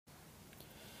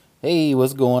Hey,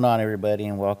 what's going on, everybody,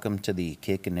 and welcome to the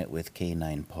Kicking It with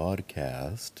K9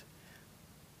 podcast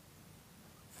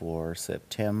for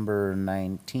September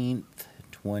 19th,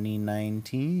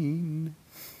 2019.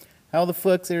 How the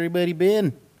fuck's everybody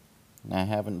been? I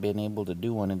haven't been able to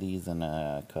do one of these in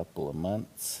a couple of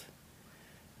months.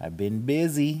 I've been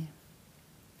busy.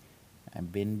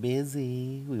 Me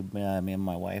and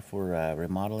my wife were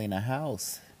remodeling a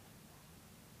house,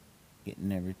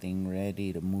 getting everything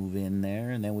ready to move in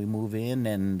there, and then we move in,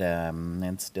 and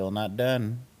it's still not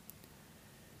done.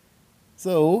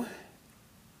 So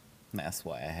that's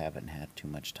why I haven't had too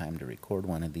much time to record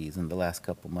one of these in the last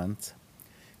couple months.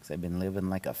 Because I've been living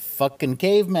like a fucking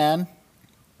caveman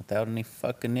without any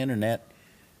fucking internet.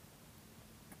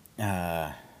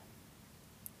 That's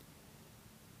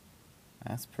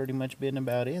pretty much been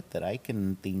about it that I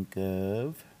can think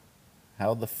of.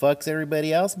 How the fuck's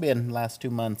everybody else been the last 2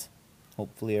 months?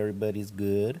 Hopefully everybody's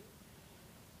good.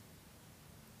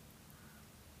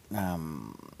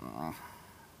 Hold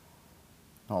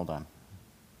on.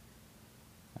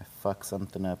 I fucked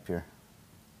something up here.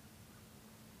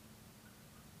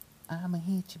 I'ma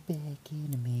hit you back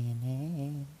in a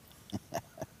minute.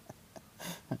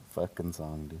 Fucking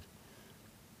song, dude.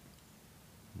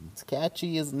 It's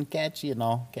catchy and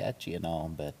all,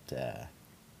 but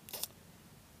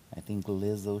I think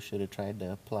Lizzo should have tried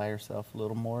to apply herself a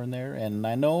little more in there. And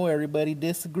I know everybody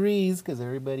disagrees because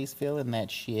everybody's feeling that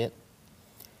shit.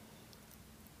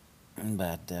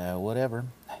 But whatever.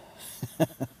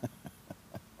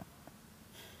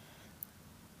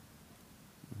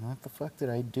 What the fuck did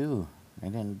I do? I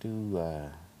didn't do,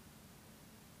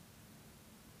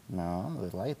 no,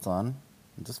 the light's on.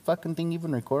 Is this fucking thing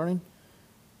even recording?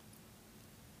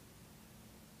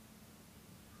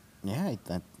 Yeah,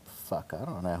 fuck, I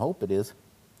don't know. I hope it is.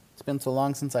 It's been so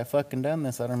long since I fucking done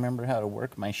this, I don't remember how to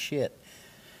work my shit.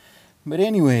 But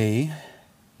anyway,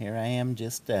 here I am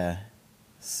just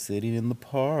sitting in the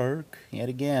park yet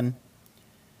again.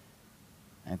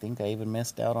 I think I even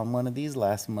missed out on one of these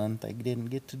last month. I didn't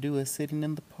get to do a sitting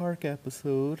in the park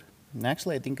episode. And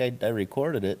actually, I think I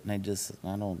recorded it, and I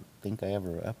don't think I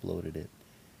ever uploaded it.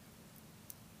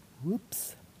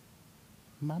 Whoops.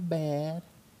 My bad.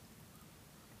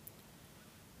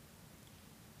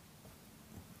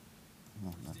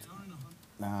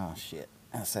 Oh, shit.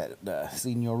 That's that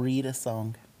Senorita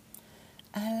song.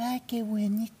 I like it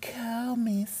when you call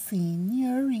me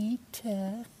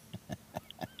Senorita.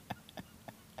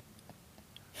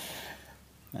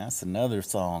 That's another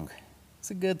song.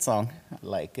 It's a good song. I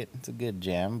like it. It's a good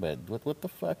jam, but what the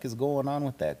fuck is going on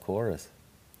with that chorus?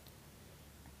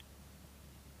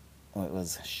 What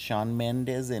was Shawn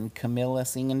Mendes and Camila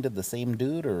singing to the same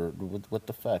dude, or what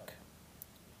the fuck?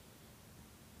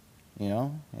 You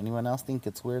know? Anyone else think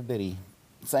it's weird that he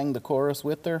sang the chorus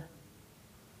with her?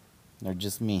 Or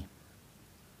just me?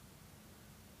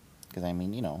 Because, I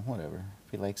mean, whatever.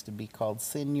 If he likes to be called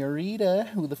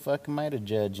Senorita, who the fuck am I to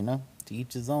judge, To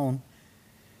each his own.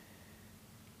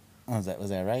 Was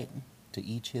that right? To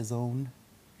each his own?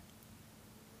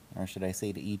 Or should I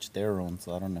say to each their own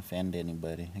so I don't offend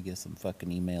anybody? I get some fucking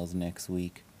emails next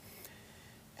week.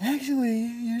 Actually,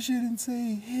 you shouldn't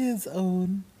say his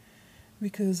own.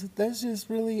 Because that's just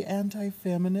really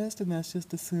anti-feminist, and that's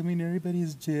just assuming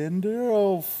everybody's gender.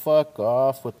 Oh, fuck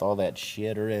off with all that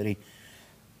shit already.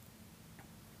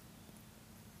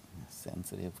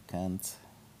 Sensitive cunts.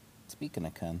 Speaking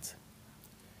of cunts,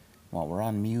 well, we're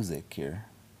on music here.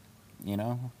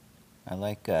 I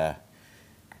like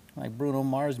Bruno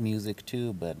Mars music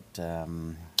too, but I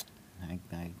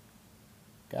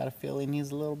got a feeling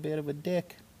he's a little bit of a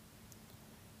dick.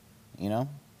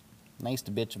 I used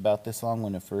to bitch about this song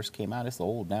when it first came out. It's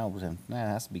old now. It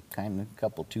has to be kind of a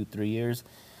couple, 2-3 years.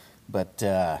 But,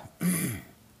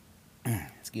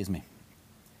 excuse me.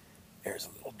 Air's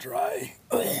a little dry.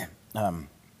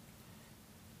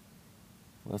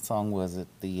 What song was it?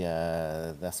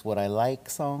 The That's What I Like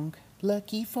song?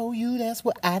 Lucky for you, that's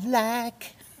what I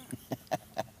like.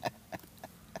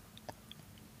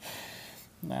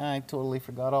 Nah, I totally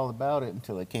forgot all about it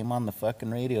until it came on the fucking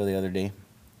radio the other day.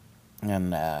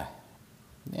 And,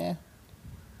 yeah.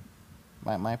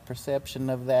 My perception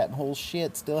of that whole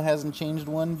shit still hasn't changed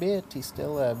one bit. He's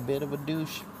still a bit of a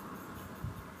douche.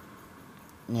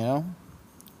 And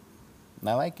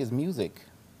I like his music.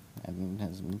 And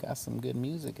he's got some good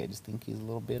music. I just think he's a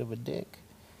little bit of a dick.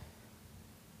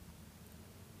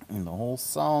 And the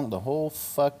whole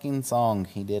fucking song,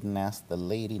 he didn't ask the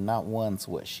lady not once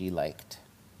what she liked.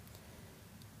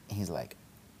 He's like,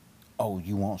 oh,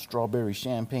 you want strawberry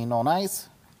champagne on ice?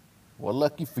 Well,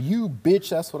 lucky for you, bitch,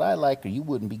 that's what I like, or you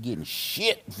wouldn't be getting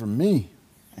shit from me.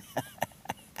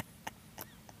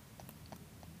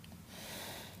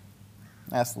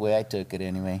 That's the way I took it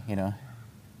anyway, you know.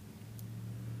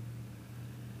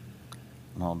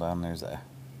 Hold on, there's a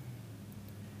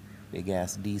big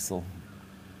ass diesel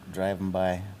driving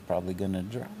by. Probably gonna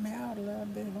drop me out a little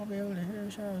bit. I'll be able to hear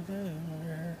shots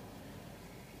there.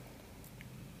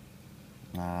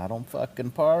 Nah, don't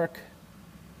fucking park.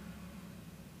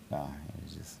 Nah, he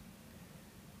was just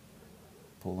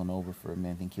pulling over for a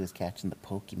minute. I think he was catching the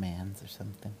Pokemans or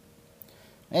something.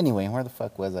 Anyway, where the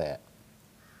fuck was I at?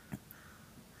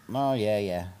 Oh,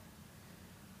 yeah.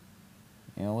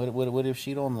 You know, what if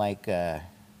she don't like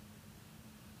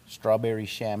strawberry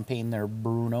champagne there,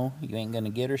 Bruno? You ain't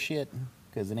gonna get her shit?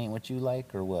 Because it ain't what you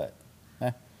like, or what?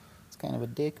 Huh? It's kind of a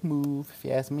dick move, if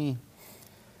you ask me.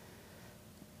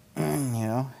 You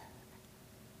know?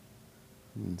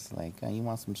 It's like, you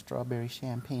want some strawberry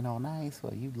champagne on ice?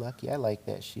 Well, you lucky. I like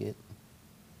that shit.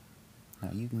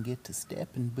 Now you can get to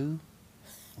stepping, boo.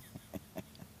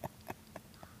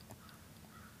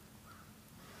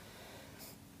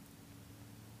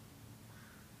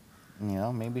 You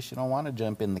know, maybe she don't want to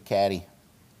jump in the caddy.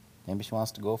 Maybe she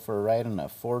wants to go for a ride in a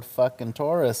Ford fucking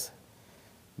Taurus.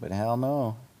 But hell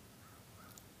no.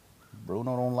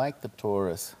 Bruno don't like the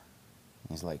Taurus.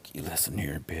 He's like, you listen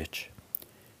here, bitch.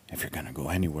 If you're gonna go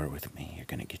anywhere with me, you're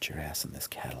gonna get your ass in this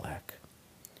Cadillac.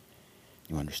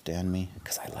 You understand me?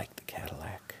 Because I like the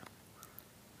Cadillac.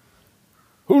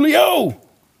 Julio!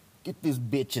 Get this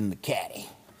bitch in the caddy.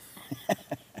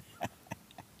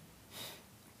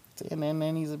 And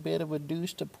then he's a bit of a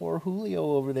douche to poor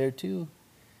Julio over there, too.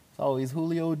 It's always,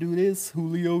 Julio, do this.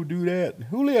 Julio, do that.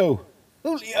 Julio!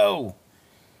 Julio!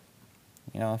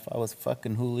 You know, if I was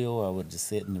fucking Julio, I would just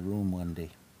sit in the room one day.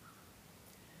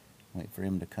 Wait for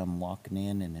him to come walking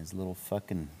in his little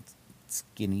fucking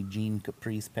skinny jean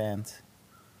Caprice pants.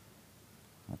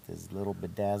 With his little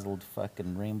bedazzled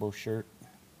fucking rainbow shirt.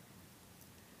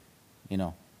 You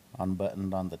know,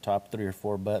 unbuttoned on the top 3 or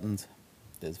 4 buttons.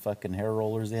 His fucking hair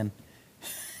rollers in.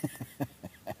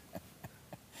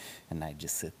 And I'd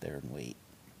just sit there and wait.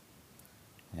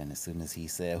 And as soon as he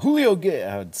said, Julio, get,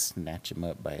 I would snatch him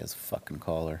up by his fucking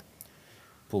collar.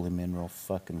 Pull him in real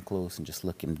fucking close and just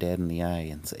look him dead in the eye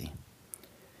and say,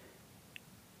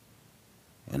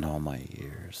 in all my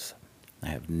years, I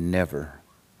have never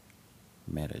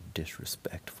met a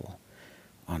disrespectful,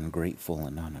 ungrateful,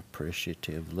 and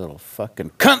unappreciative little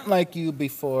fucking cunt like you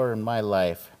before in my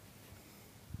life.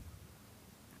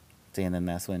 See, and then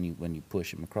that's when you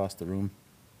push him across the room.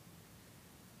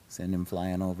 Send him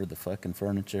flying over the fucking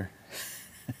furniture.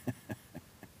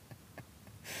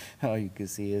 All you can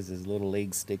see is his little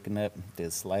legs sticking up,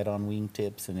 his slide-on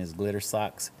wingtips and his glitter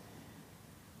socks.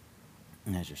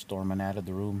 And as you're storming out of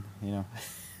the room, you know.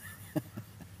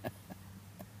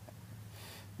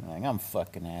 Like, I'm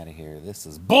fucking out of here. This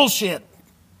is bullshit.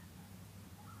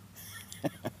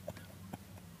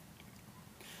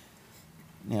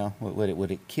 You know, would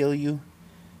it kill you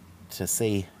to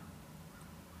say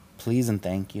please and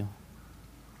thank you?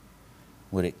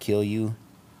 Would it kill you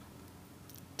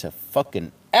to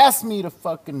fucking ask me to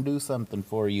fucking do something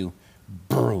for you,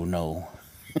 Bruno?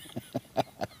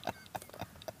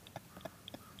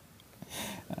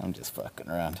 I'm just fucking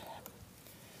around.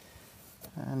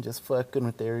 I'm just fucking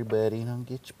with everybody. Don't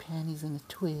get your panties in a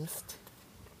twist.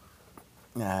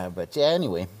 But yeah,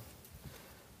 anyway.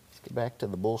 Let's get back to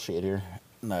the bullshit here.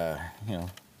 You know, the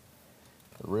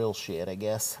real shit, I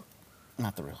guess.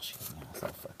 Not the real shit, you know, it's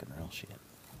not fucking real shit.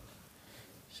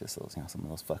 It's just those, you know, some of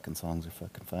those fucking songs are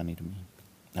fucking funny to me.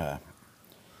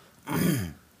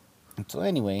 So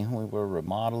anyway, we were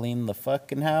remodeling the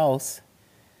fucking house.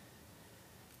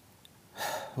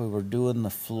 We were doing the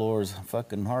floors,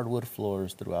 fucking hardwood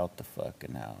floors throughout the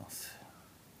fucking house.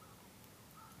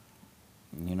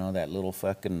 You know that little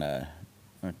fucking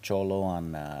cholo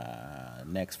on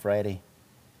next Friday?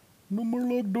 No more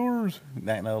locked doors.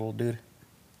 That little dude.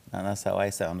 And that's how I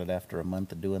sounded after a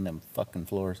month of doing them fucking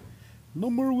floors. No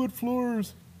more wood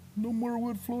floors. No more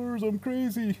wood floors. I'm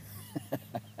crazy.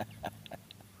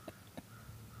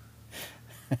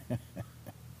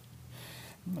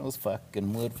 Those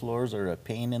fucking wood floors are a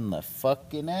pain in the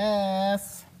fucking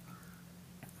ass.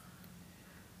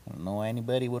 I don't know why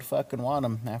anybody would fucking want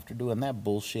them after doing that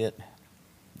bullshit.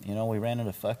 You know, we rented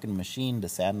a fucking machine to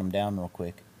sand them down real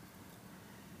quick.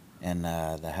 And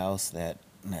the house that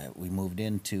we moved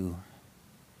into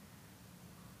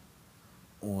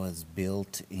was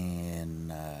built in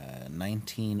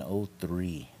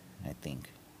 1903, I think.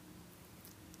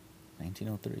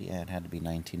 1903? Yeah, it had to be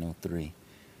 1903.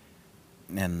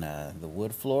 And the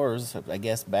wood floors, I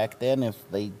guess back then, if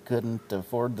they couldn't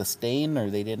afford the stain or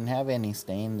they didn't have any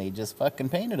stain, they just fucking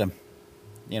painted them.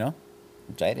 You know?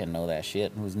 Which I didn't know that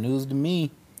shit. It was news to me.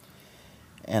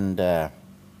 And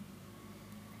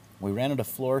we rented a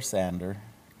floor sander,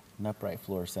 an upright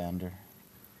floor sander.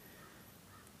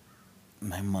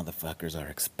 My motherfuckers are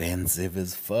expensive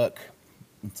as fuck.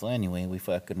 And so anyway, we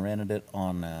fucking rented it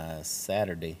on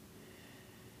Saturday.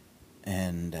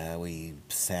 And we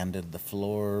sanded the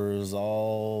floors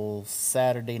all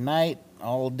Saturday night,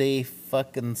 all day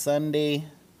fucking Sunday,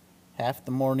 half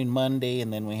the morning Monday,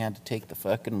 and then we had to take the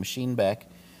fucking machine back.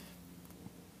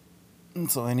 And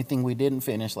so anything we didn't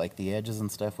finish, like the edges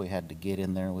and stuff, we had to get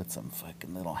in there with some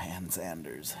fucking little hand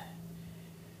sanders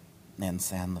and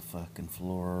sand the fucking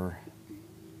floor.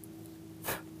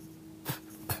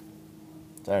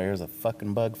 Sorry, there's a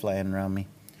fucking bug flying around me.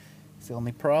 It's the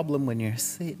only problem when you're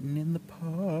sitting in the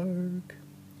park.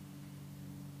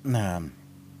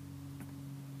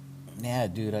 Yeah,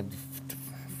 dude, I'm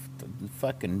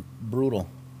fucking brutal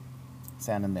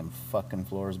sanding them fucking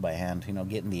floors by hand. You know,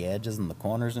 getting the edges and the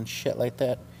corners and shit like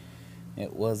that.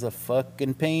 It was a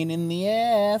fucking pain in the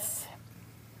ass.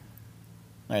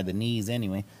 Or the knees,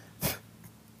 anyway.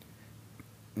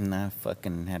 And I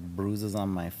fucking had bruises on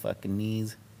my fucking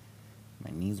knees. My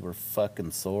knees were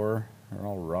fucking sore. They're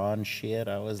all raw and shit.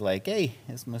 I was like, hey,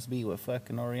 this must be what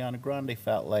fucking Ariana Grande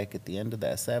felt like at the end of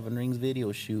that Seven Rings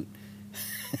video shoot.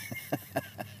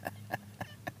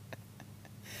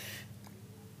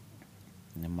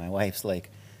 And then my wife's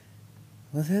like,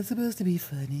 was that supposed to be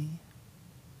funny?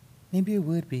 Maybe it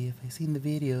would be if I seen the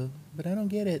video, but I don't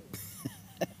get it.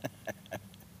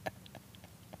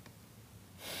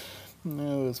 It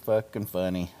was fucking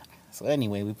funny. So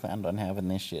anyway, we planned on having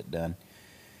this shit done.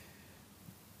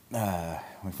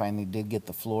 We finally did get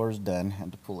the floors done.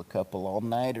 Had to pull a couple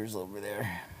all-nighters over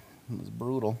there. It was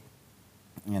brutal.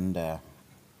 And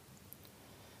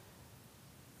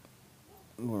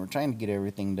we were trying to get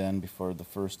everything done before the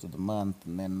first of the month,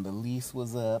 and then the lease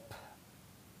was up.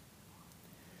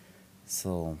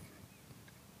 So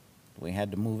we had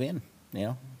to move in, you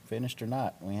know, finished or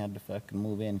not. We had to fucking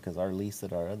move in because our lease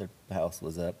at our other house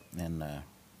was up, and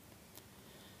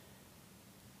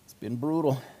it's been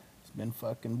brutal. It's been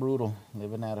fucking brutal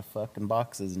living out of fucking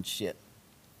boxes and shit.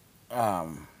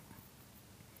 Because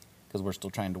we're still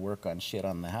trying to work on shit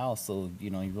on the house, so, you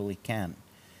know, you really can't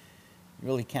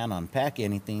unpack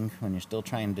anything when you're still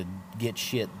trying to get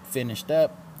shit finished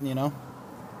up, you know.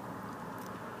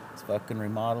 This fucking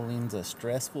remodeling's a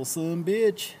stressful son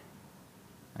bitch.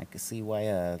 I can see why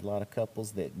a lot of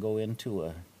couples that go into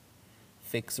a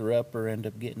fixer-upper end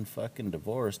up getting fucking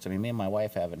divorced. I mean, me and my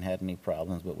wife haven't had any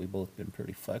problems, but we've both been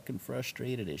pretty fucking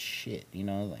frustrated as shit, you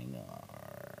know, like,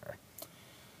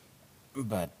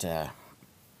 but there's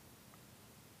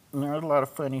a lot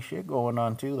of funny shit going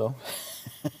on too, though.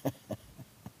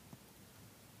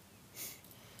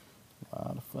 A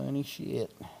lot of funny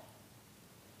shit.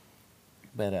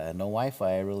 But no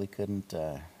Wi-Fi. I really couldn't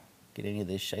get any of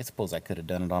this shit. I suppose I could have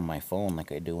done it on my phone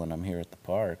like I do when I'm here at the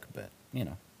park, but, you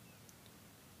know.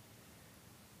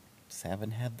 Just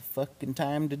haven't had the fucking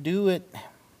time to do it.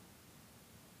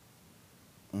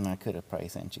 And I could have probably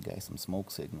sent you guys some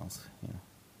smoke signals, you know.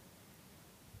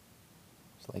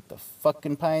 It's like the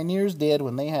fucking pioneers did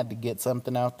when they had to get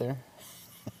something out there.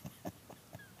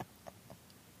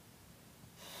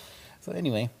 So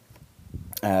anyway,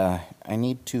 I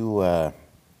need to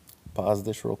pause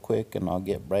this real quick, and I'll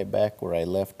get right back where I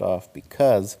left off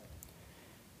because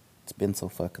it's been so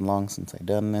fucking long since I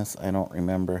done this. I don't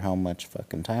remember how much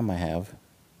fucking time I have.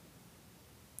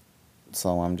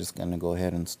 So I'm just going to go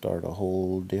ahead and start a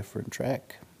whole different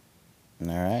track.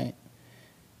 Alright?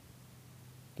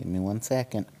 Give me 1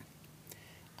 second.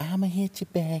 I'ma hit you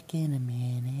back in a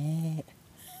minute.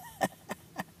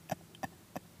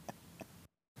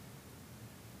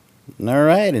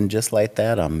 Alright, and just like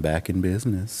that, I'm back in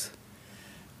business.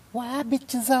 Why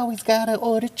bitches always gotta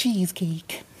order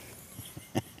cheesecake?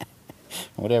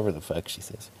 Whatever the fuck she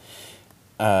says.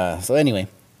 So anyway,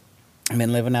 I've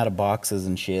been living out of boxes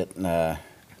and shit. And,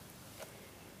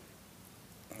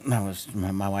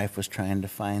 my wife was trying to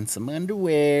find some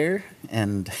underwear,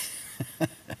 and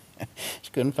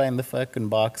she couldn't find the fucking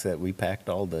box that we packed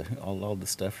all the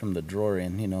stuff from the drawer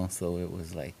in, you know. So it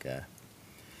was like,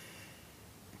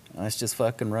 let's just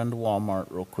fucking run to Walmart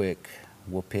real quick.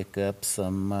 We'll pick up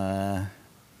some,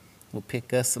 we'll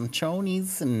pick us some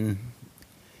chonies and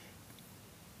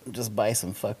just buy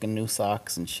some fucking new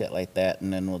socks and shit like that,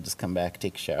 and then we'll just come back,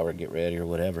 take a shower, get ready or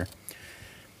whatever.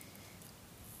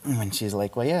 And she's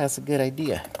like, well, yeah, that's a good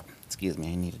idea. Excuse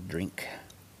me, I need a drink.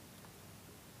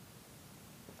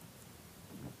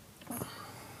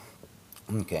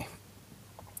 Okay.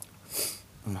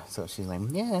 So she's like,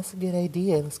 yeah, that's a good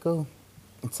idea, let's go.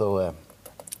 And so,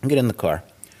 get in the car.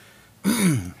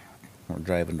 We're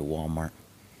driving to Walmart.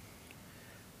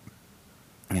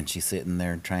 And she's sitting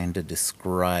there trying to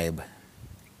describe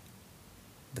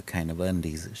the kind of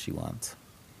undies that she wants.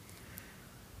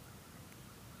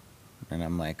 And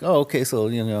I'm like, oh, okay, so,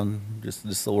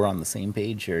 just so we're on the same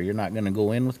page here, you're not going to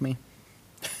go in with me?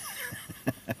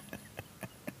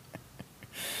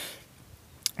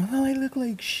 Well, I look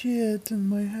like shit,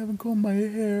 and I haven't combed my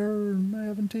hair, and I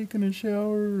haven't taken a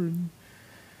shower, and...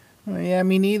 Well, yeah,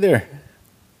 me neither.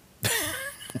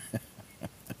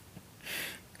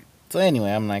 So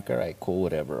anyway, I'm like, all right, cool,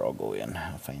 whatever, I'll go in.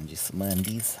 I'll find you some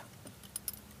undies.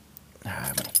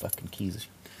 My fucking keys.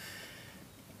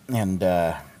 And,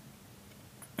 so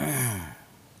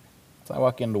I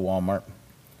walk into Walmart,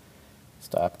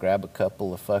 stop, grab a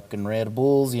couple of fucking Red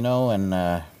Bulls,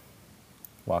 and,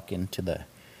 walk into the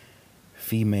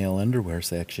female underwear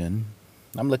section.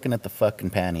 I'm looking at the fucking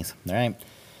panties, all right?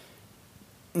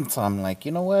 And so I'm like,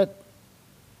 you know what?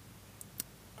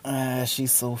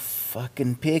 She's so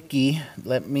fucking picky.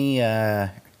 Let me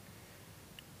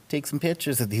take some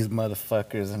pictures of these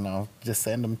motherfuckers and I'll just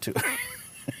send them to her.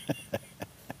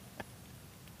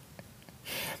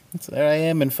 So there I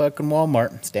am in fucking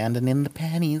Walmart, standing in the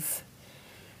panties,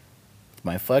 with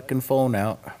my fucking phone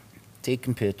out,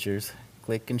 taking pictures,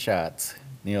 clicking shots.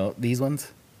 These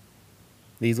ones,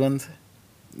 these ones,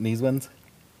 these ones.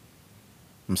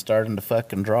 I'm starting to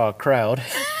fucking draw a crowd.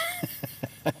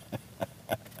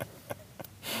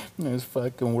 There's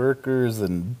fucking workers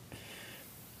and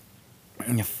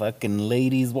fucking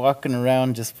ladies walking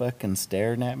around just fucking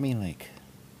staring at me like,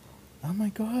 oh my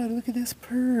god, look at this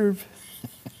perv.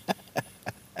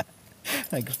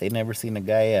 Like if they'd never seen a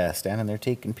guy standing there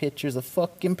taking pictures of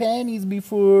fucking panties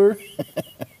before.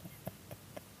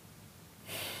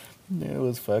 It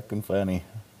was fucking funny.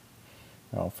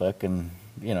 All fucking,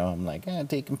 I'm like,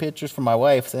 taking pictures for my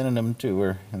wife, sending them to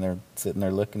her. And they're sitting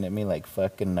there looking at me like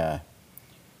fucking,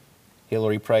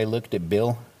 Hillary probably looked at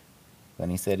Bill when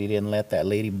he said he didn't let that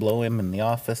lady blow him in the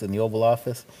office, in the Oval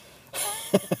Office.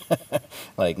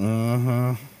 Like,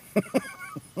 mm-hmm.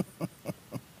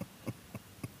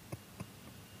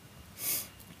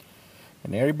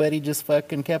 And everybody just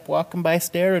fucking kept walking by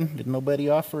staring. Did nobody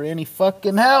offer any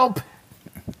fucking help?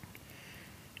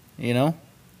 I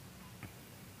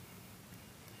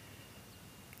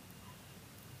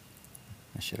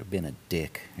should have been a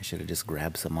dick. I should have just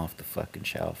grabbed some off the fucking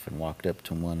shelf and walked up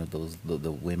to one of those,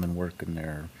 the women working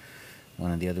there,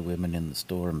 one of the other women in the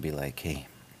store, and be like, hey,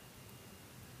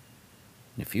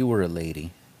 if you were a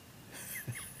lady,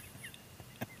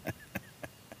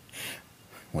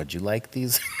 would you like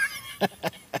these?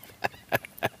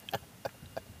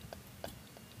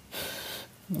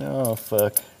 No,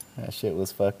 fuck. That shit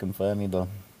was fucking funny, though.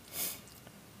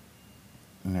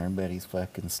 And everybody's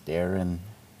fucking staring,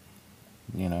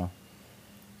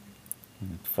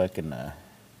 Fucking,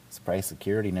 surprise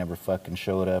security never fucking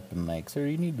showed up and like, sir,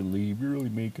 you need to leave. You're really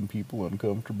making people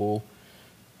uncomfortable.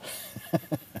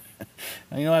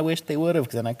 And, I wish they would have,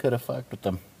 because then I could have fucked with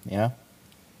them,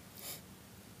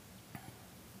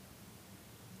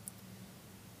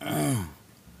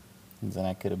 Then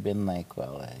I could have been like,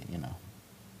 well,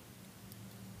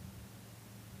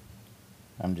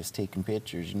 I'm just taking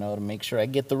pictures, to make sure I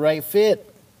get the right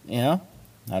fit,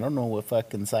 I don't know what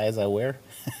fucking size I wear.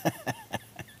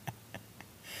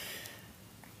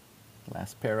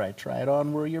 Last pair I tried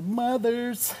on were your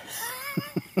mother's.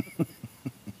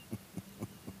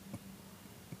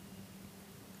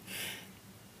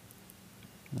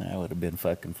 That would have been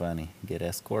fucking funny. Get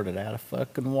escorted out of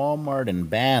fucking Walmart and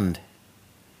banned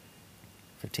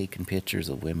for taking pictures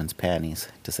of women's panties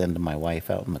to send to my wife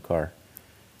out in the car.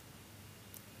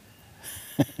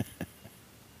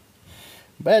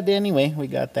 But anyway, we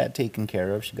got that taken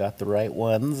care of. She got the right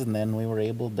ones, and then we were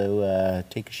able to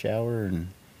take a shower and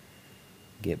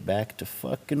get back to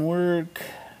fucking work.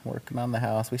 Working on the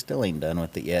house. We still ain't done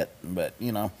with it yet, but,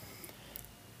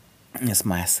 it's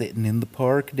my sitting in the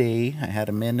park day. I had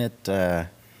a minute. I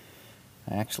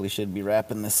actually should be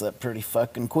wrapping this up pretty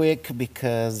fucking quick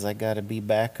because I gotta be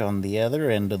back on the other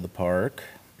end of the park.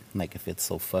 Like, if it's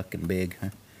so fucking big,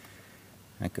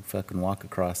 I could fucking walk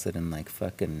across it in like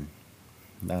fucking,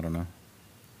 I don't know,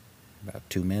 about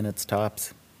 2 minutes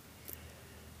tops.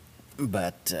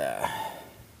 But, I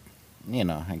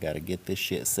gotta get this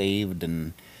shit saved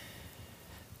and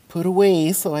put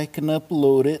away so I can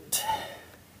upload it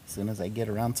as soon as I get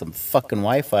around some fucking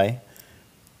Wi-Fi.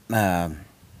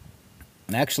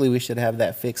 Actually, we should have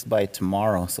that fixed by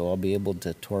tomorrow, so I'll be able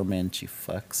to torment you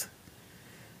fucks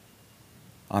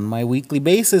on my weekly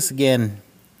basis again.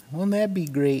 Won't that be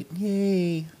great?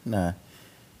 Yay. Nah.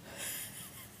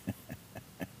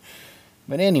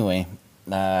 But anyway,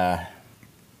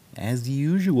 as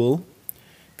usual,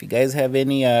 if you guys have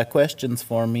any questions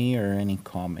for me or any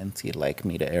comments you'd like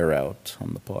me to air out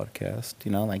on the podcast, you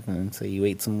know, like say you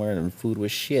ate somewhere and food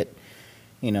was shit,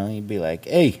 you know, you'd be like,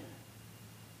 hey,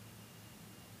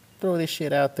 throw this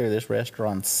shit out there. This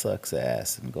restaurant sucks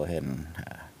ass, and go ahead and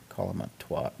call them a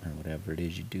twat or whatever it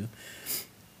is you do.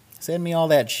 Send me all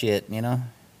that shit, you know.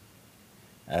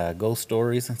 Ghost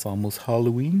stories. It's almost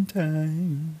Halloween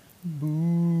time. Boobs.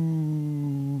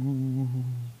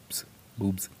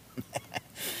 Boobs.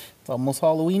 It's almost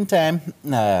Halloween time.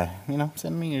 You know,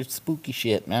 send me your spooky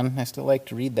shit, man. I still like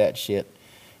to read that shit.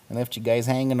 I left you guys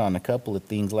hanging on a couple of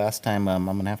things last time. I'm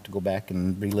going to have to go back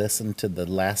and re-listen to the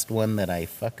last one that I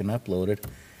fucking uploaded.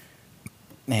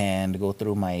 And go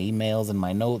through my emails and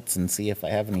my notes and see if I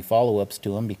have any follow-ups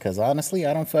to them. Because honestly,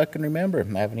 I don't fucking remember.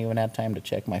 I haven't even had time to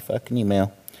check my fucking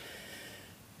email.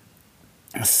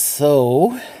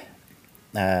 So,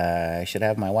 I should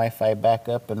have my Wi-Fi back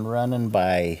up and running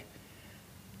by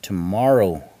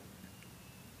tomorrow.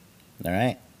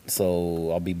 Alright?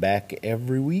 So I'll be back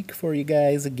every week for you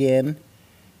guys again.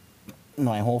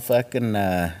 My whole fucking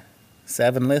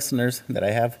 7 listeners that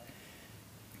I have.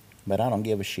 But I don't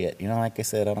give a shit. You know, like I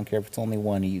said, I don't care if it's only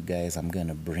one of you guys. I'm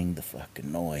gonna bring the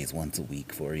fucking noise once a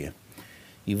week for you.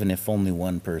 Even if only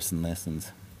one person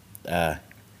listens.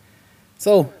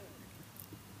 So,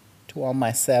 to all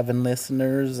my 7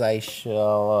 listeners, I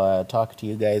shall talk to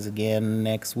you guys again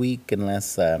next week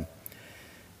unless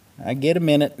I get a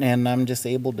minute and I'm just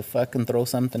able to fucking throw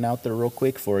something out there real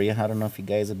quick for you. I don't know if you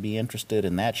guys would be interested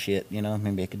in that shit, you know.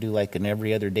 Maybe I could do like an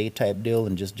every other day type deal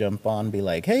and just jump on and be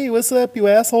like, hey, what's up, you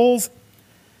assholes?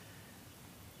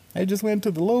 I just went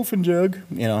to the loafing jug,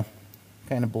 you know,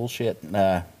 kind of bullshit.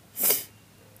 Now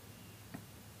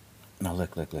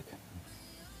look.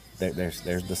 There's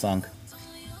the song.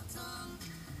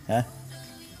 Huh?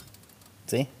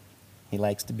 See? He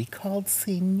likes to be called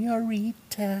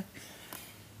Senorita.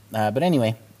 But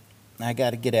anyway, I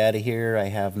gotta get out of here. I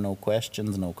have no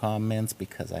questions, no comments,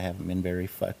 because I haven't been very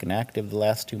fucking active the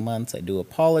last 2 months. I do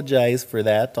apologize for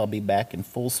that. I'll be back in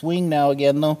full swing now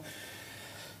again, though.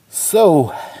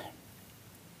 So,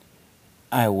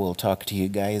 I will talk to you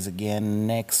guys again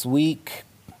next week.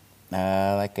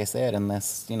 Like I said,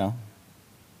 unless, you know,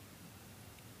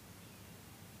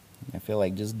 I feel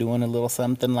like just doing a little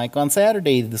something like on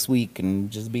Saturday this week and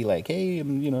just be like, hey,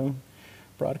 I'm, you know,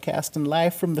 broadcasting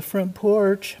live from the front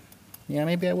porch. Yeah,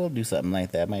 maybe I will do something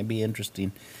like that. Might be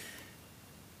interesting.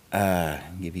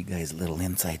 Give you guys a little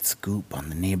inside scoop on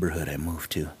the neighborhood I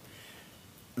moved to.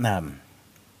 But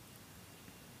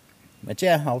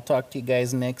yeah, I'll talk to you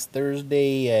guys next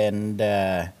Thursday. And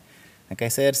like I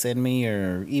said, send me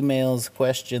your emails,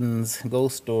 questions,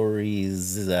 ghost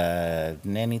stories,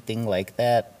 and anything like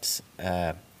that.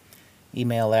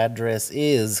 Email address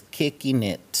is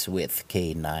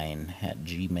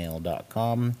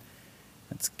kickingitwithk9@gmail.com.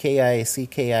 That's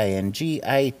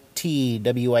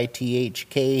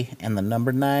KICKINGITWITHK and the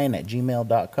number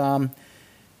 9@gmail.com.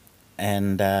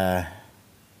 And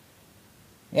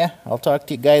yeah, I'll talk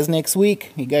to you guys next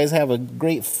week. You guys have a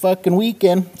great fucking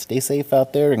weekend. Stay safe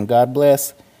out there and God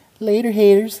bless. Later,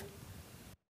 haters.